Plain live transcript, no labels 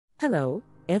Hello,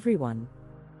 everyone.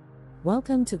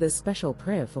 Welcome to this special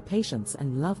prayer for patients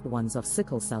and loved ones of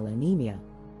sickle cell anemia.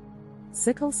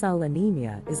 Sickle cell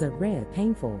anemia is a rare,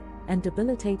 painful, and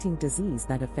debilitating disease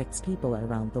that affects people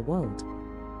around the world.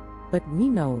 But we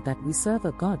know that we serve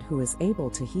a God who is able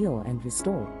to heal and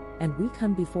restore, and we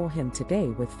come before Him today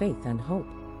with faith and hope.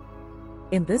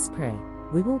 In this prayer,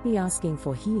 we will be asking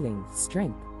for healing,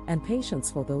 strength, and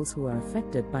patience for those who are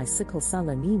affected by sickle cell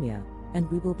anemia, and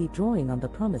we will be drawing on the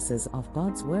promises of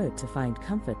God's Word to find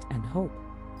comfort and hope.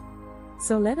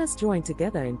 So let us join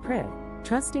together in prayer,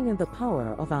 trusting in the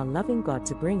power of our loving God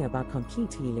to bring about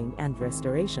complete healing and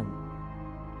restoration.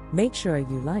 Make sure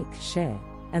you like, share,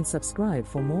 and subscribe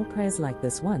for more prayers like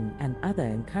this one and other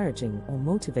encouraging or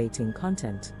motivating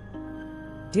content.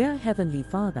 Dear Heavenly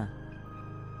Father,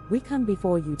 we come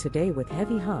before you today with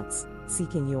heavy hearts,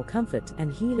 seeking your comfort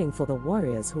and healing for the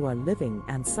warriors who are living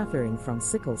and suffering from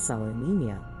sickle cell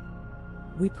anemia.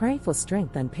 We pray for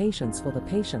strength and patience for the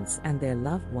patients and their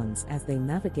loved ones as they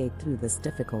navigate through this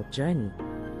difficult journey.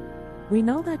 We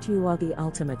know that you are the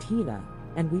ultimate healer,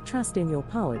 and we trust in your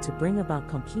power to bring about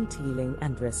complete healing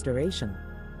and restoration.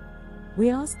 We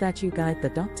ask that you guide the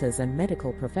doctors and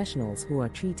medical professionals who are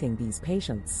treating these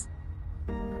patients.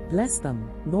 Bless them,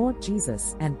 Lord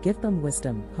Jesus, and give them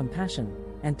wisdom, compassion,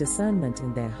 and discernment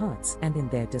in their hearts and in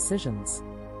their decisions.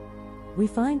 We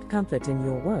find comfort in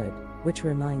your word, which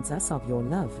reminds us of your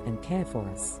love and care for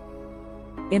us.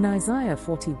 In Isaiah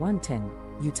 41:10,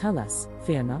 you tell us,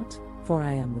 "Fear not, for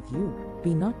I am with you.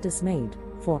 Be not dismayed,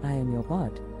 for I am your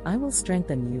God. I will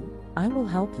strengthen you, I will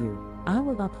help you, I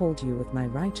will uphold you with my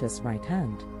righteous right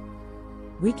hand."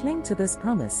 We cling to this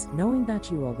promise, knowing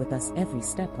that you are with us every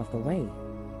step of the way.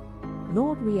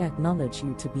 Lord, we acknowledge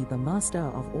you to be the master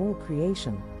of all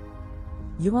creation.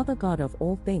 You are the God of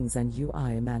all things, and you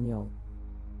are Emmanuel.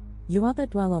 You are the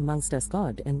dwell amongst us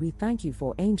God, and we thank you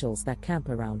for angels that camp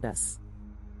around us.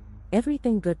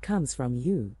 Everything good comes from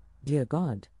you, dear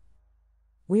God.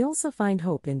 We also find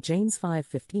hope in James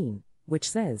 5:15, which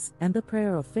says, "And the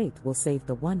prayer of faith will save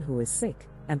the one who is sick,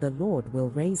 and the Lord will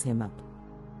raise him up."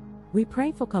 We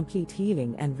pray for complete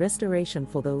healing and restoration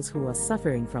for those who are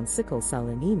suffering from sickle cell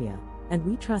anemia, and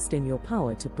we trust in your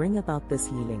power to bring about this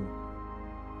healing.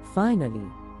 Finally,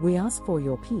 we ask for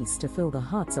your peace to fill the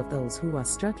hearts of those who are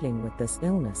struggling with this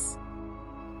illness.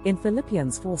 In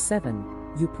Philippians 4:7,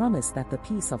 you promise that the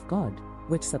peace of God,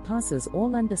 which surpasses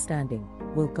all understanding,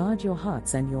 will guard your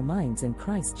hearts and your minds in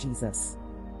Christ Jesus.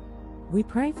 We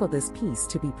pray for this peace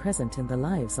to be present in the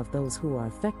lives of those who are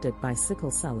affected by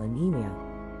sickle cell anemia.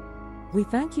 We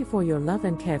thank you for your love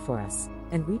and care for us,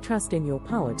 and we trust in your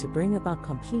power to bring about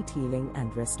complete healing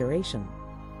and restoration.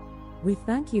 We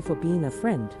thank you for being a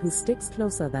friend who sticks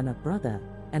closer than a brother,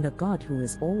 and a God who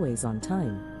is always on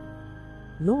time.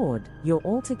 Lord, you're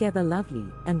altogether lovely,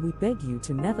 and we beg you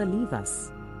to never leave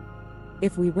us.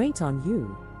 If we wait on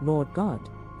you, Lord God,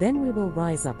 then we will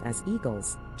rise up as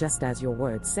eagles, just as your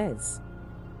word says.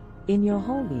 In your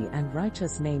holy and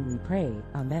righteous name we pray,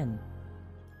 Amen.